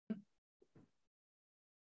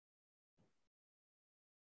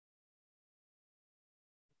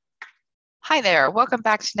Hi there. Welcome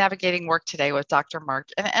back to Navigating Work Today with Dr. Mark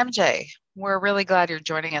and MJ. We're really glad you're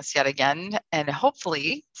joining us yet again, and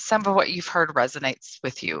hopefully some of what you've heard resonates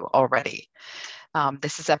with you already.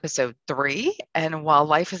 This is episode 3, and while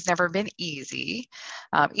life has never been easy,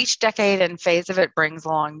 each decade and phase of it brings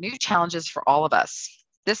along new challenges for all of us.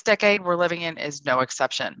 This decade we're living in is no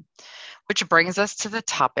exception, which brings us to the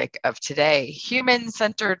topic of today,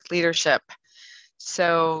 human-centered leadership.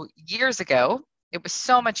 So years ago, it was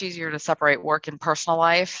so much easier to separate work and personal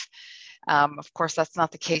life. Of course, that's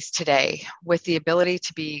not the case today. With the ability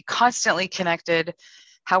to be constantly connected,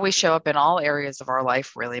 how we show up in all areas of our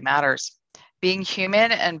life really matters. Being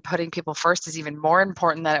human and putting people first is even more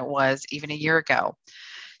important than it was even a year ago.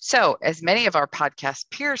 So, as many of our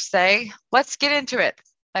podcast peers say, let's get into it.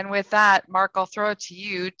 And with that, Mark, I'll throw it to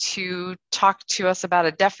you to talk to us about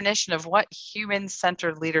a definition of what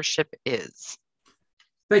human-centered leadership is.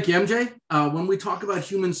 Thank you, MJ. When we talk about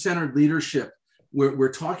human-centered leadership,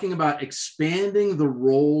 we're talking about expanding the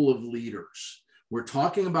role of leaders. We're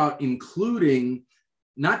talking about including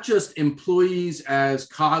not just employees as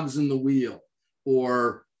cogs in the wheel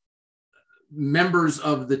or members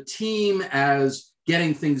of the team as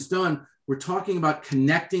getting things done. We're talking about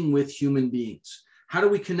connecting with human beings. How do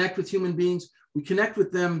we connect with human beings? We connect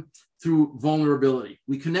with them through vulnerability.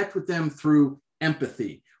 We connect with them through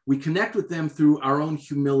empathy. We connect with them through our own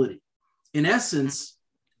humility. In essence,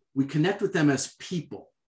 we connect with them as people,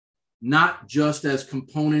 not just as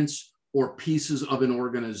components or pieces of an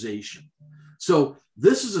organization. So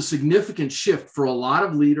this is a significant shift for a lot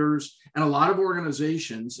of leaders and a lot of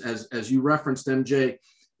organizations, as you referenced, MJ,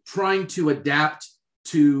 trying to adapt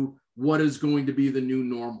to what is going to be the new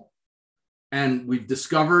normal. And we've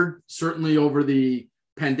discovered, certainly over the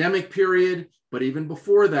pandemic period, but even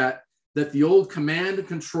before that the old command and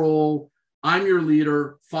control, I'm your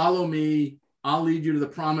leader, follow me, I'll lead you to the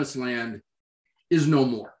promised land, is no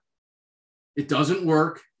more. It doesn't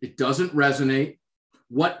work. It doesn't resonate.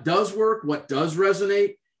 What does work, what does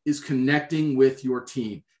resonate is connecting with your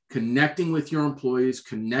team, connecting with your employees,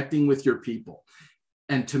 connecting with your people.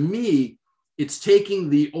 And to me, it's taking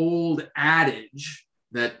the old adage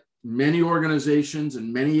that many organizations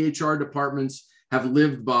and many HR departments have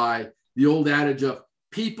lived by, the old adage of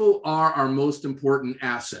people are our most important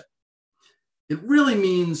asset. It really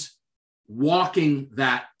means walking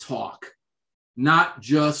that talk, not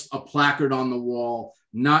just a placard on the wall,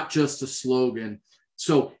 not just a slogan.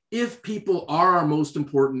 So if people are our most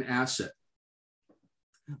important asset,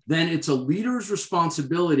 then it's a leader's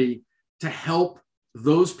responsibility to help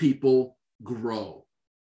those people grow.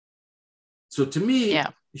 So to me,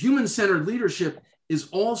 human-centered leadership is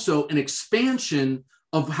also an expansion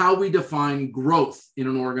of how we define growth in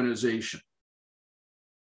an organization.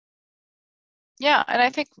 Yeah, and I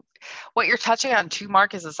think what you're touching on too,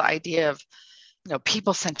 Mark, is this idea of,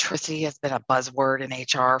 people centricity has been a buzzword in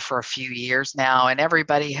HR for a few years now, and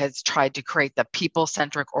everybody has tried to create the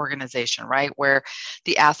people-centric organization, right? Where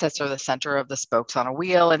the assets are the center of the spokes on a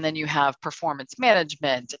wheel, and then you have performance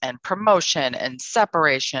management and promotion and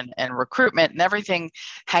separation and recruitment and everything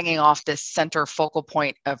hanging off this center focal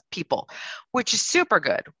point of people, which is super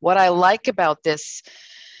good. What I like about this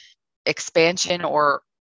expansion or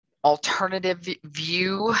alternative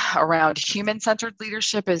view around human-centered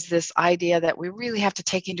leadership is this idea that we really have to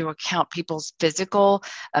take into account people's physical,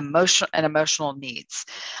 emotional needs.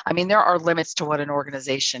 I mean, there are limits to what an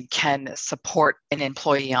organization can support an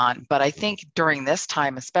employee on, but I think during this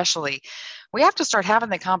time especially, we have to start having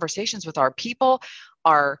the conversations with our people.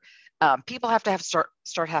 Our people have to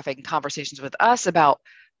start having conversations with us about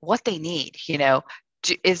what they need.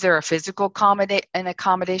 Is there a physical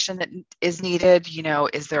accommodation that is needed?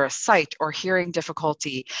 Is there a sight or hearing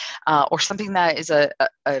difficulty or something that is a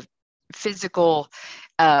physical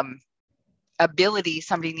ability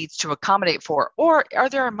somebody needs to accommodate for? Or are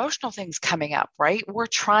there emotional things coming up, right? We're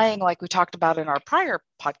trying, like we talked about in our prior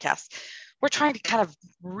podcast, we're trying to kind of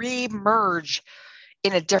re-merge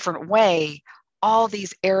in a different way all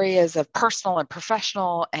these areas of personal and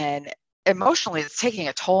professional and emotionally. It's taking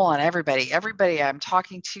a toll on everybody. Everybody I'm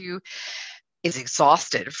talking to is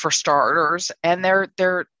exhausted for starters, and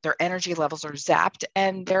their energy levels are zapped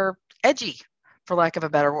and they're edgy, for lack of a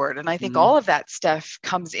better word. And I think all of that stuff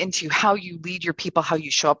comes into how you lead your people, how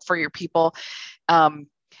you show up for your people. And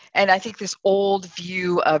I think this old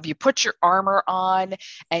view of you put your armor on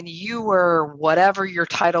and you were whatever your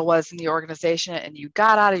title was in the organization, and you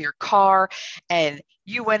got out of your car and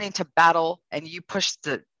you went into battle and you pushed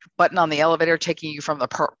the button on the elevator taking you from the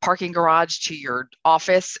parking garage to your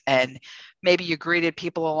office, and maybe you greeted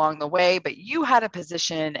people along the way, but you had a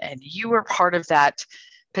position and you were part of that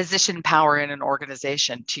position power in an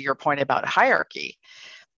organization, to your point about hierarchy.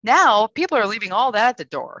 Now people are leaving all that at the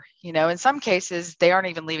door. In some cases, they aren't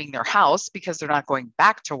even leaving their house because they're not going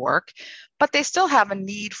back to work, but they still have a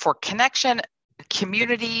need for connection,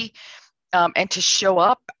 community, and to show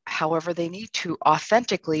up however they need to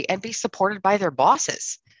authentically and be supported by their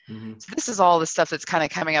bosses. Mm-hmm. So this is all the stuff that's kind of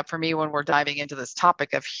coming up for me when we're diving into this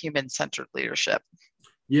topic of human-centered leadership.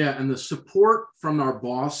 Yeah, and the support from our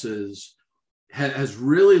bosses has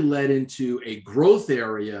really led into a growth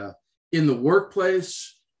area in the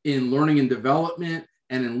workplace, in learning and development,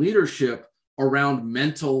 and in leadership around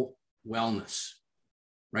mental wellness,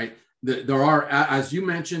 right? There are, as you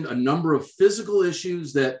mentioned, a number of physical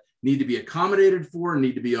issues that need to be accommodated for,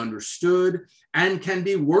 need to be understood, and can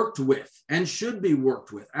be worked with and should be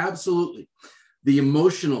worked with. Absolutely. The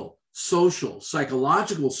emotional, social,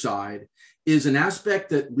 psychological side is an aspect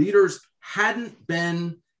that leaders hadn't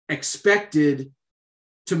been expected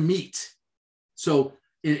to meet. So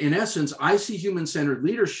in essence, I see human-centered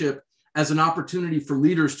leadership as an opportunity for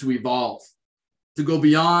leaders to evolve, to go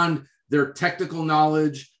beyond their technical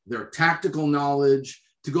knowledge, their tactical knowledge,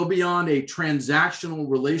 to go beyond a transactional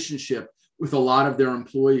relationship with a lot of their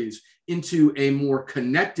employees into a more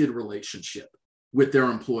connected relationship with their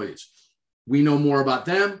employees. We know more about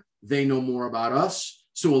them, they know more about us.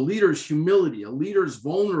 So a leader's humility, a leader's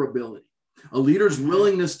vulnerability, a leader's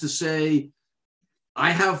willingness to say,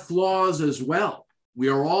 I have flaws as well. We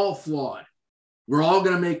are all flawed. We're all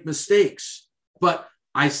going to make mistakes, but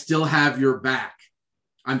I still have your back.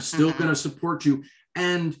 I'm still going to support you.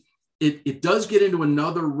 And it does get into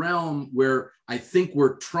another realm where I think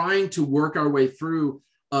we're trying to work our way through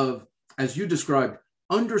of, as you described,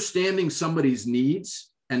 understanding somebody's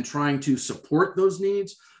needs and trying to support those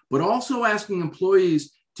needs, but also asking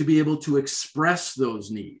employees to be able to express those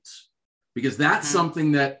needs, because that's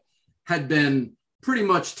something that had been pretty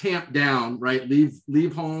much tamped down, right?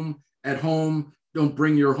 Leave home at home, don't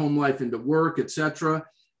bring your home life into work, etc.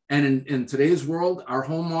 And in today's world, our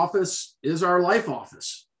home office is our life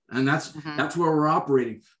office. And that's where we're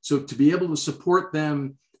operating. So to be able to support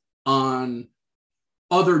them on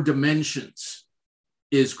other dimensions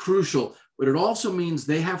is crucial, but it also means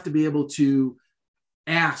they have to be able to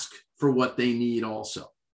ask for what they need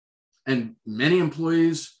also. And many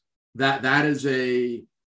employees, that is a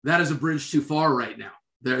bridge too far right now.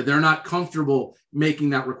 They're not comfortable making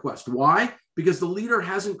that request. Why? Because the leader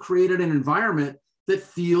hasn't created an environment that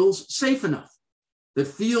feels safe enough, that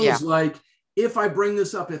feels like, if I bring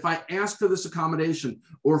this up, if I ask for this accommodation,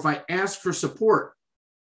 or if I ask for support,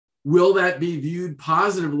 will that be viewed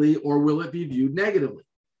positively or will it be viewed negatively?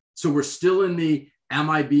 So we're still in the am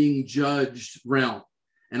I being judged realm.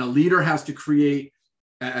 And a leader has to create,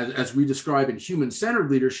 as we describe in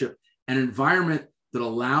human-centered leadership, an environment that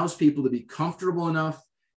allows people to be comfortable enough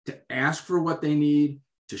to ask for what they need,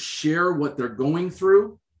 to share what they're going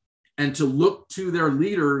through, and to look to their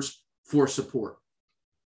leaders for support.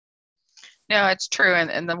 No, it's true.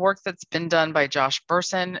 And the work that's been done by Josh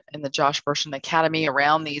Bersin and the Josh Bersin Academy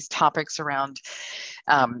around these topics around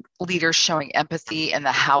leaders showing empathy and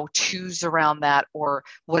the how-tos around that, or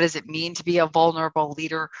what does it mean to be a vulnerable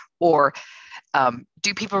leader, or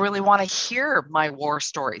do people really want to hear my war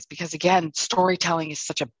stories? Because again, storytelling is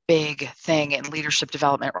such a big thing in leadership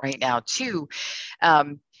development right now too.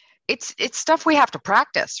 It's stuff we have to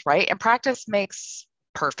practice, right? And practice makes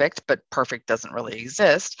perfect, but perfect doesn't really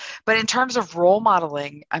exist. But in terms of role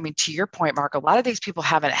modeling, I mean, to your point, Mark, a lot of these people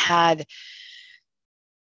haven't had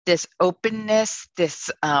this openness,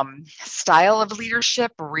 this style of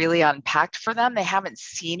leadership really unpacked for them. They haven't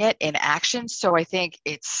seen it in action. So I think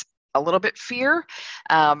it's a little bit fear.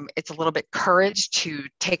 It's a little bit courage to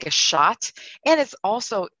take a shot. And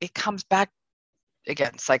it comes back,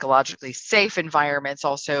 again, psychologically safe environments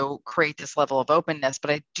also create this level of openness.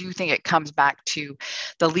 But I do think it comes back to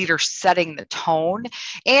the leader setting the tone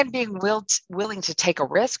and being willing to take a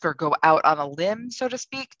risk or go out on a limb, so to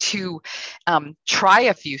speak, to try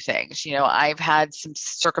a few things. I've had some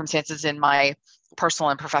circumstances in my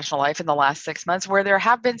personal and professional life in the last 6 months where there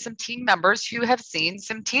have been some team members who have seen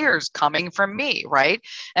some tears coming from me, right?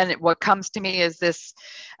 And what comes to me is this,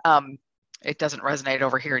 it doesn't resonate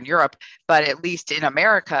over here in Europe, but at least in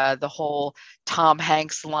America, the whole Tom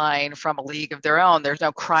Hanks line from A League of Their Own, there's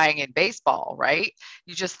no crying in baseball, right?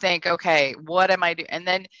 You just think, okay, what am I doing? And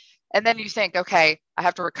then you think, okay, I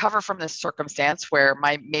have to recover from this circumstance where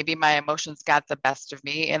maybe my emotions got the best of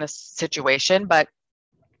me in a situation, but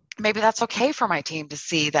maybe that's okay for my team to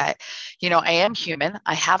see that, I am human.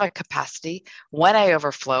 I have a capacity. When I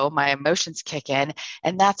overflow, my emotions kick in,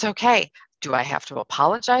 and that's okay. Do I have to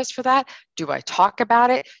apologize for that? Do I talk about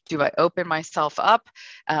it? Do I open myself up?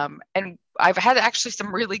 And I've had actually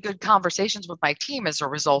some really good conversations with my team as a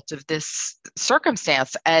result of this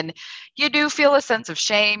circumstance. And you do feel a sense of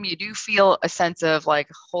shame. You do feel a sense of like,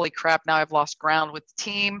 holy crap, now I've lost ground with the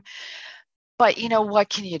team. But what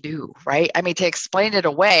can you do, right? I mean, to explain it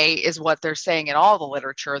away is what they're saying in all the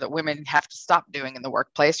literature that women have to stop doing in the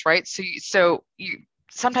workplace, right? So you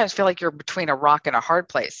sometimes feel like you're between a rock and a hard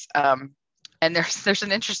place. And there's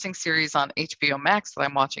an interesting series on HBO Max that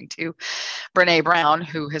I'm watching too. Brene Brown,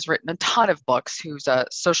 who has written a ton of books, who's a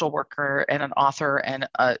social worker and an author, and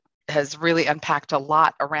has really unpacked a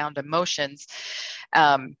lot around emotions.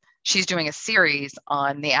 She's doing a series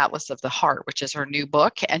on the Atlas of the Heart, which is her new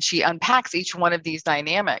book. And she unpacks each one of these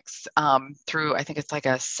dynamics through, I think it's like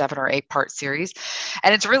a 7 or 8 part series.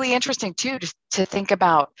 And it's really interesting too, to think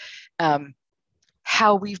about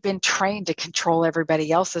how we've been trained to control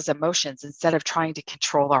everybody else's emotions instead of trying to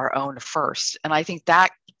control our own first. And I think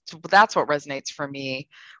that's what resonates for me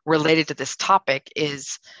related to this topic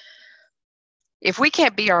is if we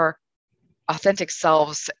can't be our authentic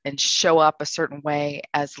selves and show up a certain way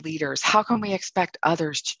as leaders, how can we expect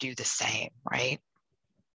others to do the same, right?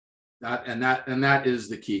 That is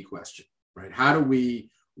the key question, right? How do we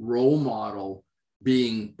role model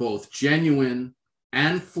being both genuine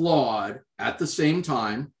and flawed at the same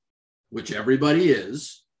time, which everybody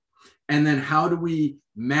is? And then how do we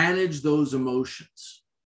manage those emotions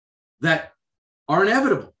that are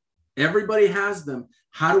inevitable? Everybody has them.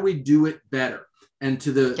 How do we do it better? And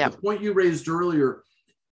to the point you raised earlier,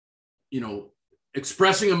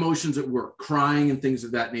 expressing emotions at work, crying and things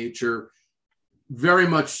of that nature, very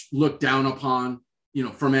much looked down upon,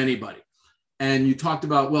 from anybody. And you talked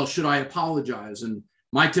about, well, should I apologize? And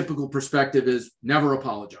my typical perspective is never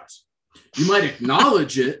apologize. You might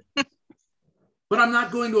acknowledge it, but I'm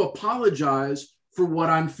not going to apologize for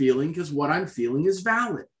what I'm feeling because what I'm feeling is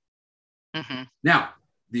valid. Mm-hmm. Now,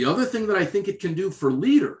 the other thing that I think it can do for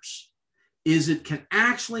leaders is it can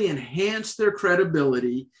actually enhance their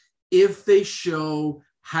credibility if they show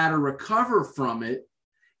how to recover from it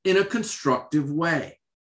in a constructive way.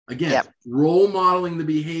 Again, role modeling the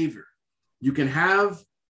behavior. You can have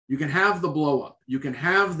the blow up, you can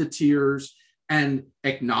have the tears and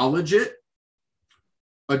acknowledge it,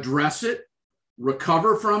 address it,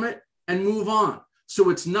 recover from it, and move on. So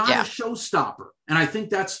it's not a showstopper. And I think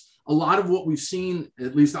that's a lot of what we've seen,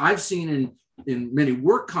 at least I've seen in many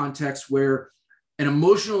work contexts, where an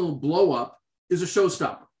emotional blow up is a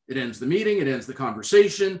showstopper. It ends the meeting, it ends the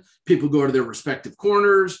conversation, people go to their respective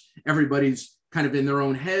corners, everybody's kind of in their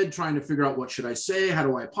own head trying to figure out, what should I say? How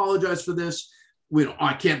do I apologize for this?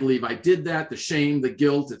 I can't believe I did that, the shame, the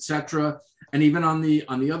guilt, etc. And even on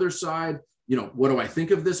the other side, what do I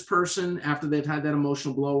think of this person after they've had that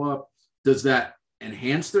emotional blow up? Does that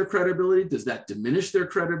enhance their credibility? Does that diminish their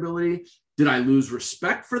credibility? Did I lose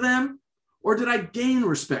respect for them, or did I gain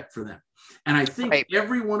respect for them? And I think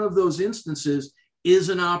every one of those instances is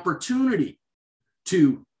an opportunity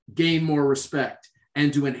to gain more respect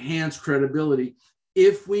and to enhance credibility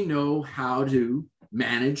if we know how to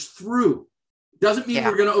manage through. Doesn't mean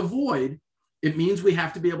we're going to avoid. It means we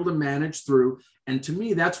have to be able to manage through. And to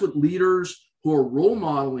me, that's what leaders who are role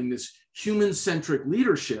modeling this human-centric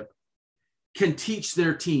leadership can teach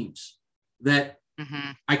their teams, that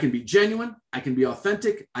I can be genuine, I can be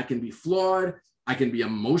authentic, I can be flawed, I can be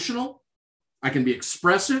emotional, I can be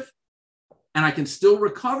expressive, and I can still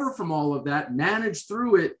recover from all of that, manage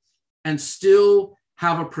through it, and still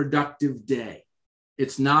have a productive day.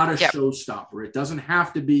 It's not a showstopper. It doesn't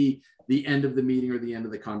have to be the end of the meeting or the end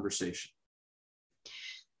of the conversation.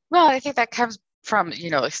 Well, I think that comes from,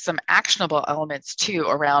 some actionable elements too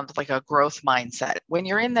around like a growth mindset. When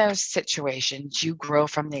you're in those situations, you grow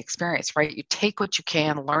from the experience, right? You take what you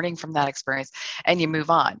can, learning from that experience, and you move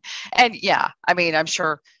on. And I'm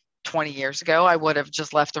sure 20 years ago, I would have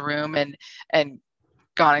just left the room and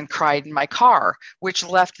gone and cried in my car, which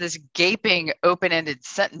left this gaping open-ended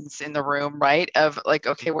sentence in the room, right? Of like,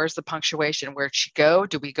 okay, where's the punctuation? Where'd she go?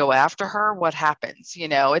 Do we go after her? What happens?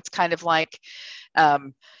 It's kind of like,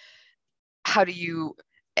 how do you,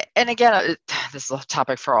 and again, this is a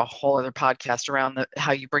topic for a whole other podcast around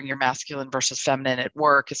how you bring your masculine versus feminine at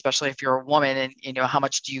work, especially if you're a woman, and how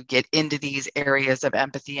much do you get into these areas of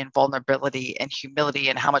empathy and vulnerability and humility,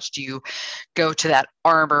 and how much do you go to that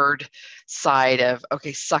armored side of,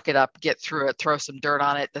 okay, suck it up, get through it, throw some dirt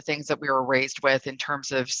on it, the things that we were raised with in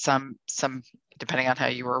terms of some depending on how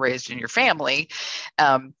you were raised in your family.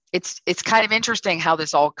 It's kind of interesting how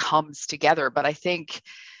this all comes together, but I think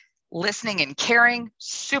listening and caring,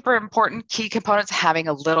 super important, key components, having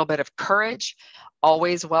a little bit of courage,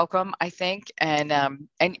 always welcome, I think.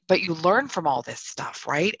 But you learn from all this stuff,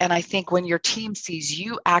 right? And I think when your team sees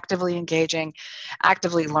you actively engaging,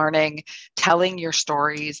 actively learning, telling your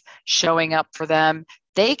stories, showing up for them,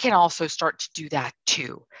 they can also start to do that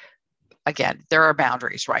too. Again, there are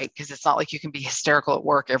boundaries, right? Because it's not like you can be hysterical at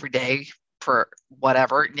work every day for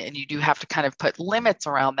whatever, and you do have to kind of put limits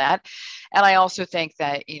around that. And I also think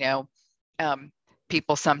that,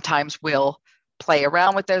 people sometimes will play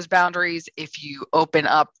around with those boundaries if you open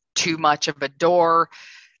up too much of a door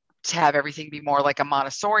to have everything be more like a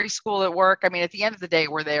Montessori school at work. I mean, at the end of the day,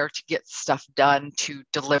 we're there to get stuff done, to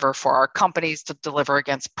deliver for our companies, to deliver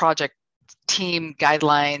against project team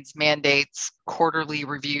guidelines, mandates, quarterly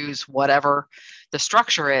reviews, whatever the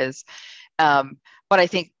structure is. But I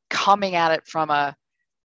think coming at it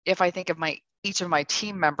if I think of each of my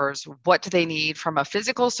team members, what do they need from a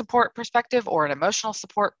physical support perspective or an emotional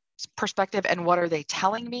support perspective, and what are they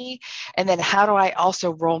telling me? And then how do I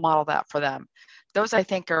also role model that for them? Those, I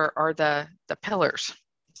think, are the pillars.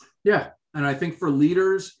 Yeah. And I think for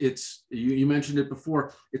leaders, you mentioned it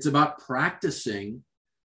before, it's about practicing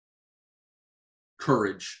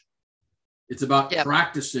courage. It's about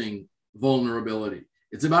practicing vulnerability.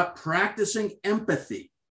 It's about practicing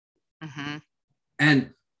empathy. Mm-hmm.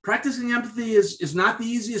 And practicing empathy is not the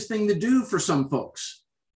easiest thing to do for some folks.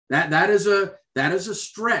 That is a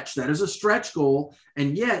stretch. That is a stretch goal.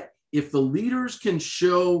 And yet, if the leaders can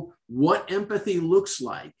show what empathy looks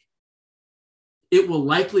like, it will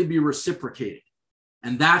likely be reciprocated.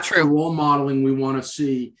 And that's the role modeling we want to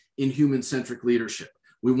see in human-centric leadership.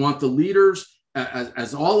 We want the leaders,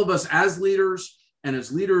 as all of us as leaders, and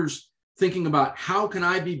as leaders thinking about how can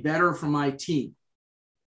I be better for my team.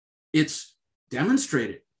 It's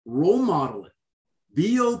demonstrate it, role model it,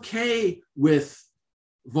 be okay with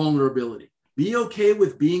vulnerability, be okay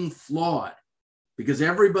with being flawed, because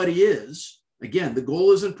everybody is. Again, the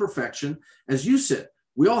goal isn't perfection. As you said,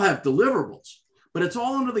 we all have deliverables, but it's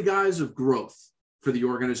all under the guise of growth for the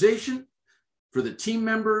organization, for the team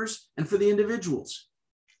members, and for the individuals.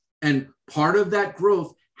 And part of that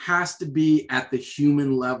growth has to be at the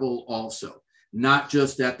human level also, not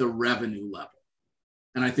just at the revenue level.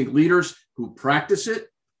 And I think leaders who practice it,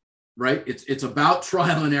 right? It's about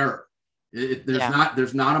trial and error.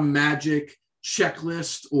 There's not a magic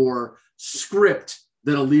checklist or script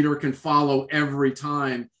that a leader can follow every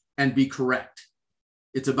time and be correct.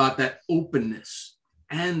 It's about that openness.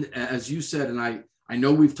 And as you said, and I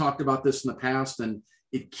know we've talked about this in the past, and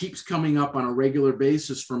it keeps coming up on a regular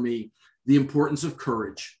basis for me, the importance of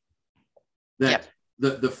courage. That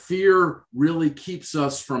the fear really keeps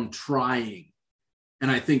us from trying. And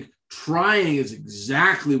I think trying is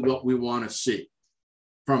exactly what we want to see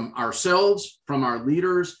from ourselves, from our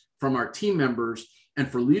leaders, from our team members, and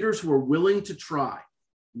for leaders who are willing to try,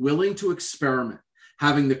 willing to experiment,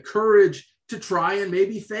 having the courage to try and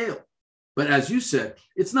maybe fail. But as you said,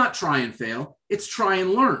 it's not try and fail, it's try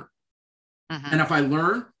and learn. Mm-hmm. And if I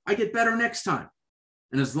learn, I get better next time.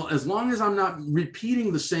 And as long as I'm not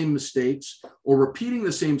repeating the same mistakes or repeating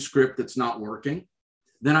the same script that's not working,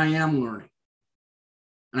 then I am learning.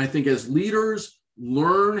 And I think as leaders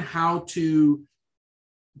learn how to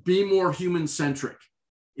be more human-centric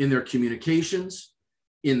in their communications,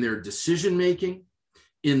 in their decision-making,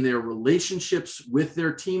 in their relationships with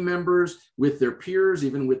their team members, with their peers,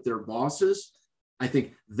 even with their bosses, I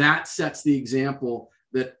think that sets the example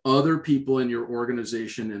that other people in your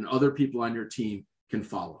organization and other people on your team can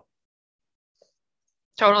follow.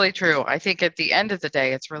 Totally true. I think at the end of the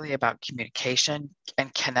day, it's really about communication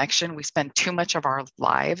and connection. We spend too much of our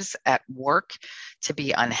lives at work to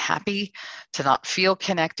be unhappy, to not feel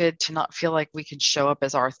connected, to not feel like we can show up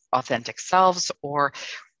as our authentic selves, or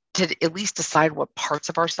to at least decide what parts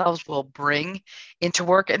of ourselves we'll bring into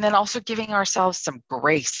work. And then also giving ourselves some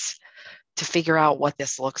grace to figure out what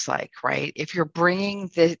this looks like, right? If you're bringing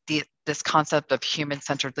this concept of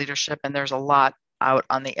human-centered leadership, and there's a lot out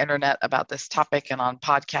on the internet about this topic and on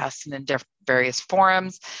podcasts and in various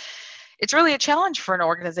forums, it's really a challenge for an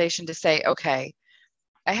organization to say, okay,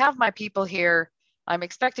 I have my people here. I'm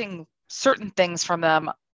expecting certain things from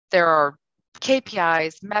them. There are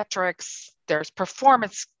KPIs, metrics, there's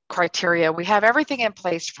performance criteria. We have everything in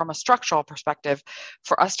place from a structural perspective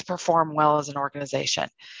for us to perform well as an organization.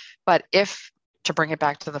 But to bring it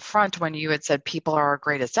back to the front, when you had said people are our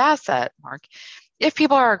greatest asset, Mark, if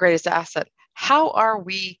people are our greatest asset, how are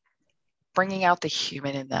we bringing out the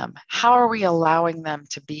human in them? How are we allowing them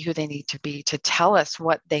to be who they need to be, to tell us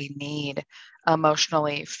what they need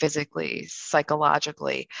emotionally, physically,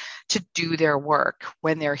 psychologically, to do their work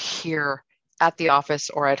when they're here at the office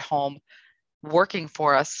or at home working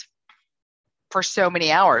for us? for so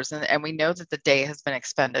many hours. And we know that the day has been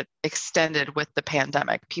extended with the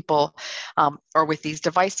pandemic. People, or with these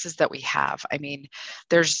devices that we have. I mean,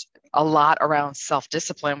 there's a lot around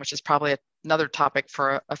self-discipline, which is probably another topic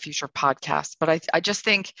for a future podcast. But I just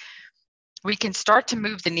think we can start to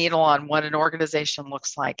move the needle on what an organization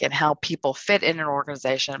looks like and how people fit in an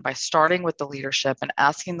organization by starting with the leadership and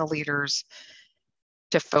asking the leaders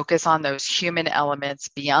to focus on those human elements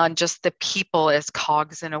beyond just the people as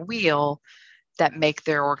cogs in a wheel that make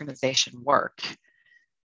their organization work.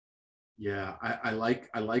 Yeah, I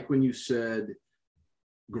like when you said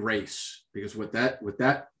grace, because what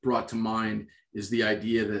that brought to mind is the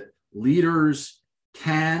idea that leaders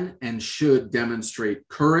can and should demonstrate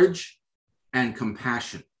courage and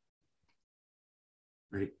compassion,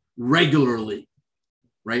 right? Regularly,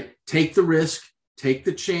 right? Take the risk, take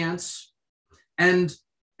the chance, and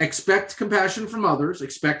expect compassion from others,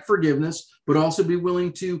 expect forgiveness, but also be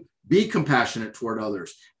willing to be compassionate toward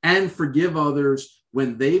others and forgive others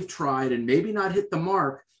when they've tried and maybe not hit the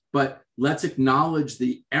mark, but let's acknowledge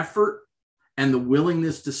the effort and the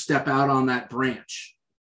willingness to step out on that branch.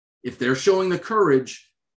 If they're showing the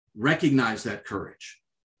courage, recognize that courage,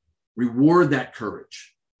 reward that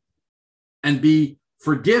courage, and be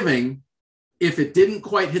forgiving if it didn't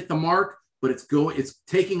quite hit the mark, but it's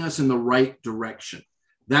taking us in the right direction.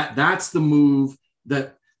 That's the move,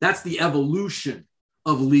 that's the evolution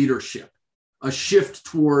of leadership, a shift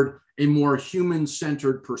toward a more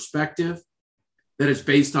human-centered perspective that is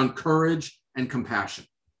based on courage and compassion.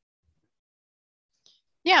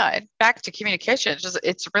 Yeah, and back to communication.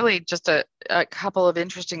 It's really just a couple of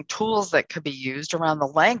interesting tools that could be used around the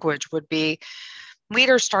language would be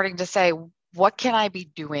leaders starting to say, what can I be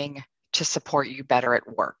doing to support you better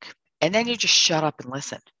at work? And then you just shut up and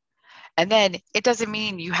listen. And then it doesn't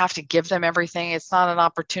mean you have to give them everything. It's not an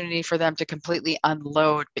opportunity for them to completely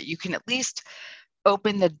unload, but you can at least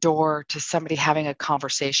open the door to somebody having a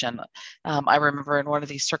conversation. I remember in one of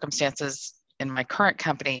these circumstances in my current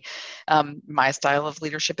company, my style of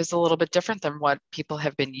leadership is a little bit different than what people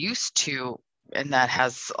have been used to. And that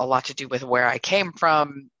has a lot to do with where I came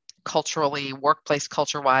from, culturally, workplace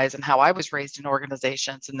culture-wise, and how I was raised in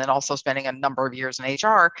organizations, and then also spending a number of years in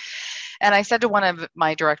HR. And I said to one of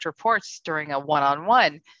my direct reports during a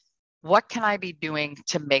one-on-one, what can I be doing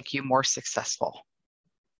to make you more successful?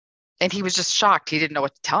 And he was just shocked. He didn't know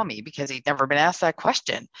what to tell me because he'd never been asked that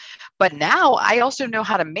question. But now I also know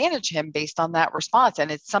how to manage him based on that response. And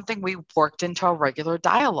it's something we worked into a regular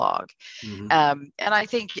dialogue. Mm-hmm. And I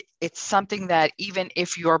think it's something that even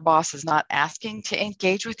if your boss is not asking to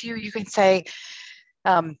engage with you, you can say,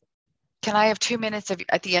 can I have 2 minutes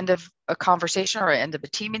at the end of a conversation or at the end of a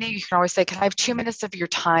team meeting? You can always say, can I have 2 minutes of your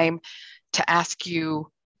time to ask you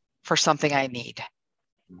for something I need?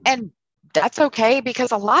 Mm-hmm. And that's okay,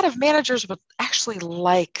 because a lot of managers would actually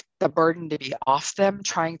like the burden to be off them,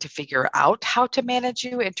 trying to figure out how to manage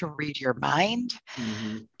you and to read your mind.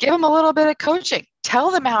 Mm-hmm. Give them a little bit of coaching.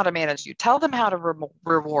 Tell them how to manage you. Tell them how to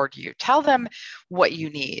reward you. Tell them what you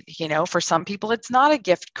need. You know, for some people, it's not a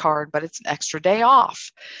gift card, but it's an extra day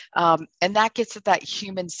off. And that gets at that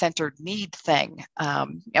human-centered need thing.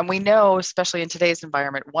 And we know, especially in today's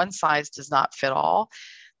environment, one size does not fit all.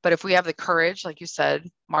 But if we have the courage, like you said,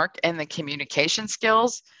 Mark, and the communication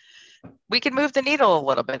skills, we can move the needle a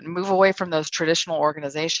little bit and move away from those traditional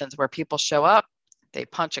organizations where people show up, they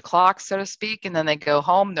punch a clock, so to speak, and then they go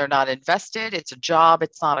home. They're not invested. It's a job.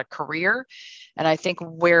 It's not a career. And I think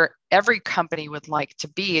where every company would like to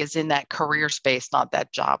be is in that career space, not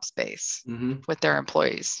that job space, mm-hmm. with their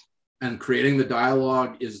employees. And creating the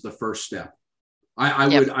dialogue is the first step. I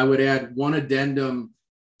would add one addendum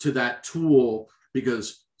to that tool,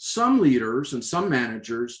 because some leaders and some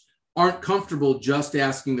managers aren't comfortable just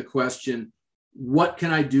asking the question, what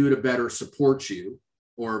can I do to better support you?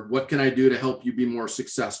 Or what can I do to help you be more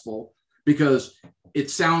successful? Because it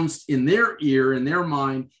sounds in their ear, in their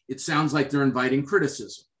mind, it sounds like they're inviting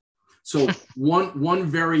criticism. So one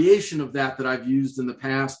variation of that I've used in the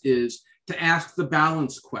past is to ask the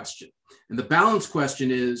balance question. And the balance question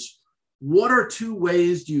is, what are 2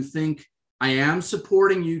 ways do you think I am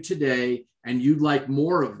supporting you today and you'd like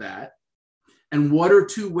more of that? And what are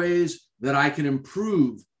 2 ways that I can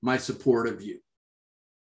improve my support of you?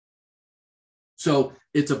 So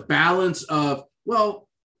it's a balance of, well,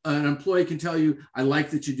 an employee can tell you, I like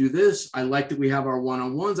that you do this. I like that we have our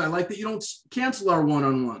one-on-ones. I like that you don't cancel our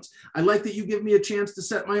one-on-ones. I like that you give me a chance to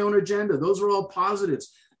set my own agenda. Those are all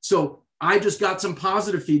positives. So I just got some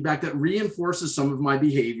positive feedback that reinforces some of my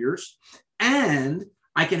behaviors. And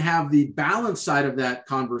I can have the balance side of that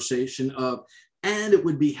conversation of, and it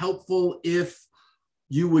would be helpful if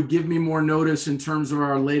you would give me more notice in terms of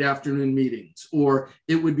our late afternoon meetings, or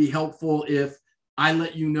it would be helpful if I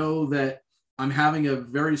let you know that I'm having a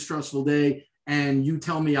very stressful day and you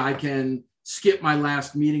tell me I can skip my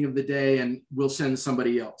last meeting of the day and we'll send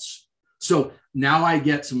somebody else. So now I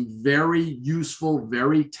get some very useful,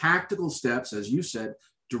 very tactical steps, as you said,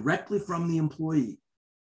 directly from the employee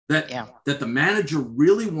that the manager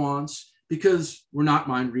really wants, because we're not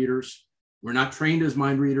mind readers. We're not trained as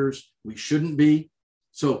mind readers. We shouldn't be.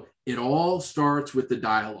 So it all starts with the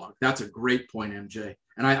dialogue. That's a great point, MJ.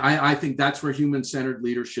 And I think that's where human-centered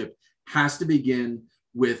leadership has to begin,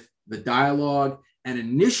 with the dialogue and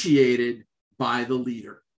initiated by the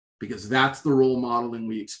leader, because that's the role modeling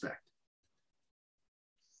we expect.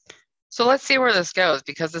 So let's see where this goes,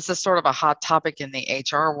 because this is sort of a hot topic in the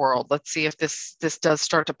HR world. Let's see if this does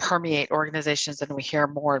start to permeate organizations and we hear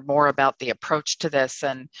more and more about the approach to this.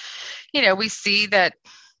 And, we see that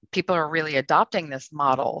people are really adopting this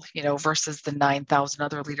model, versus the 9,000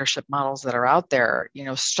 other leadership models that are out there,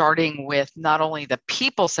 starting with not only the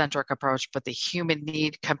people-centric approach, but the human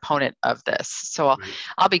need component of this. So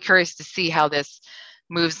I'll be curious to see how this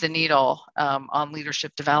moves the needle on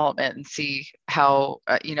leadership development, and see how,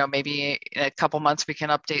 maybe in a couple months we can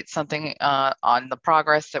update something on the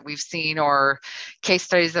progress that we've seen, or case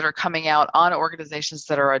studies that are coming out on organizations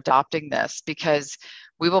that are adopting this, because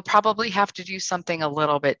we will probably have to do something a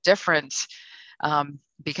little bit different,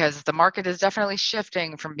 because the market is definitely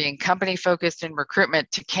shifting from being company focused in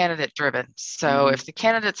recruitment to candidate driven. So if the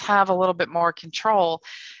candidates have a little bit more control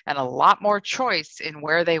and a lot more choice in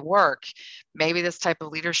where they work, maybe this type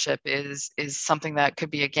of leadership is something that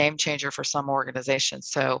could be a game changer for some organizations.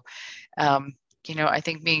 So I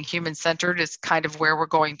think being human-centered is kind of where we're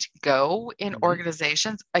going to go in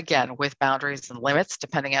organizations, again, with boundaries and limits,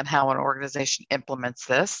 depending on how an organization implements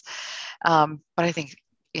this. But I think,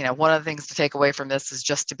 one of the things to take away from this is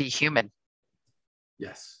just to be human.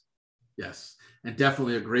 Yes. And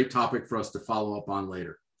definitely a great topic for us to follow up on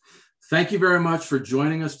later. Thank you very much for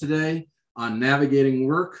joining us today on Navigating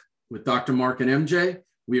Work with Dr. Mark and MJ.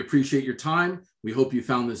 We appreciate your time. We hope you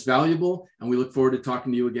found this valuable, and we look forward to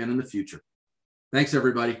talking to you again in the future. Thanks,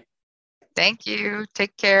 everybody. Thank you.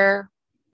 Take care.